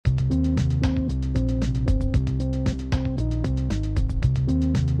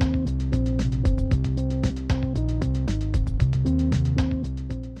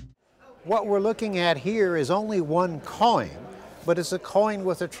what we're looking at here is only one coin, but it's a coin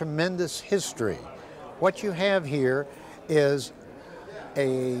with a tremendous history. What you have here is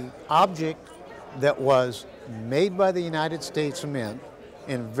an object that was made by the United States Mint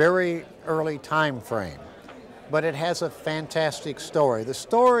in very early time frame, but it has a fantastic story. The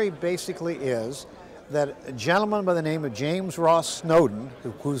story basically is that a gentleman by the name of James Ross Snowden,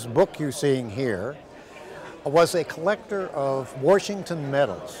 whose book you're seeing here, was a collector of Washington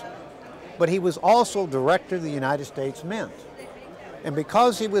medals, but he was also director of the United States Mint. And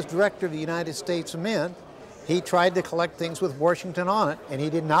because he was director of the United States Mint, he tried to collect things with Washington on it, and he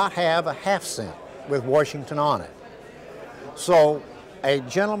did not have a half cent with Washington on it. So a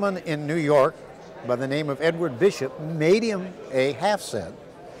gentleman in New York by the name of Edward Bishop made him a half cent.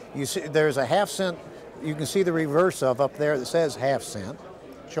 You see, there's a half cent, you can see the reverse of up there that says half cent,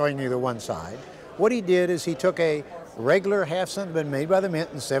 showing you the one side. What he did is he took a regular half cent that had been made by the Mint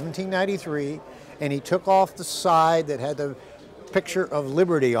in 1793, and he took off the side that had the picture of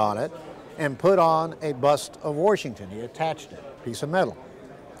liberty on it and put on a bust of Washington. He attached it, a piece of metal,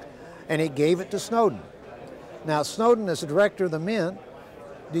 and he gave it to Snowden. Now Snowden, as the director of the Mint,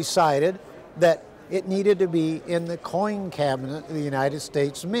 decided that it needed to be in the coin cabinet of the United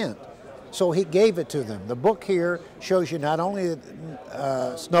States Mint. So he gave it to them. The book here shows you not only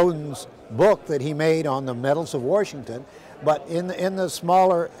Snowden's book that he made on the medals of Washington, but in the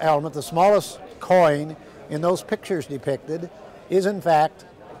smaller element, the smallest coin in those pictures depicted is in fact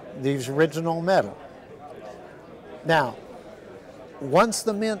the original medal. Now, once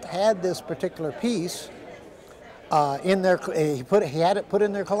the Mint had this particular piece in their, he had it put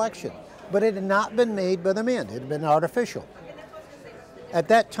in their collection, but it had not been made by the Mint. It had been artificial. At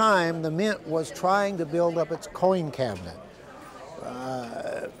that time, the Mint was trying to build up its coin cabinet,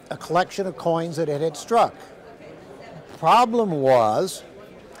 a collection of coins that it had struck. The problem was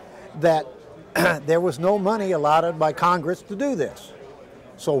that there was no money allotted by Congress to do this.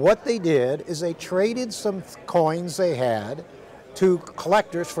 So what they did is they traded some coins they had to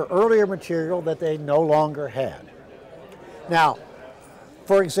collectors for earlier material that they no longer had. Now,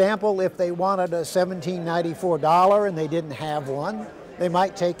 for example, if they wanted a $1794 and they didn't have one, they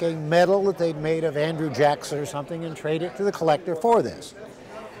might take a medal that they'd made of Andrew Jackson or something and trade it to the collector for this.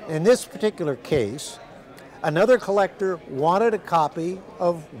 In this particular case, another collector wanted a copy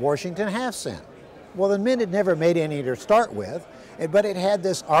of Washington half cent. Well, the Mint had never made any to start with, but it had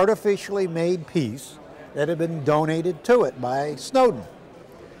this artificially made piece that had been donated to it by Snowden.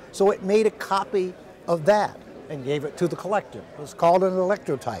 So it made a copy of that and gave it to the collector. It was called an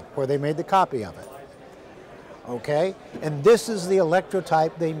electrotype, where they made the copy of it. Okay, and this is the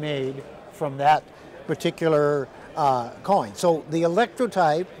electrotype they made from that particular coin. So the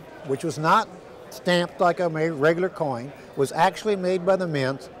electrotype, which was not stamped like a regular coin, was actually made by the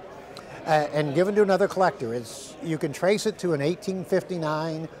Mint and given to another collector. You can trace it to an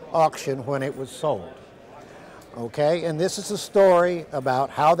 1859 auction when it was sold. Okay, and this is a story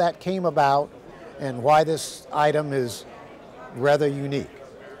about how that came about and why this item is rather unique.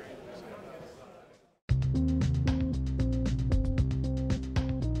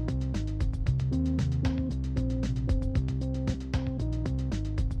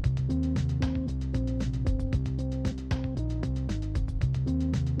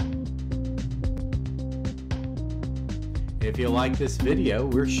 If you like this video,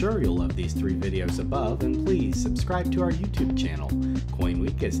 we're sure you'll love these 3 videos above, and please subscribe to our YouTube channel.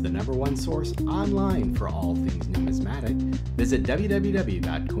 CoinWeek is the #1 source online for all things numismatic. Visit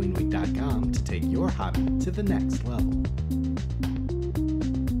www.coinweek.com to take your hobby to the next level.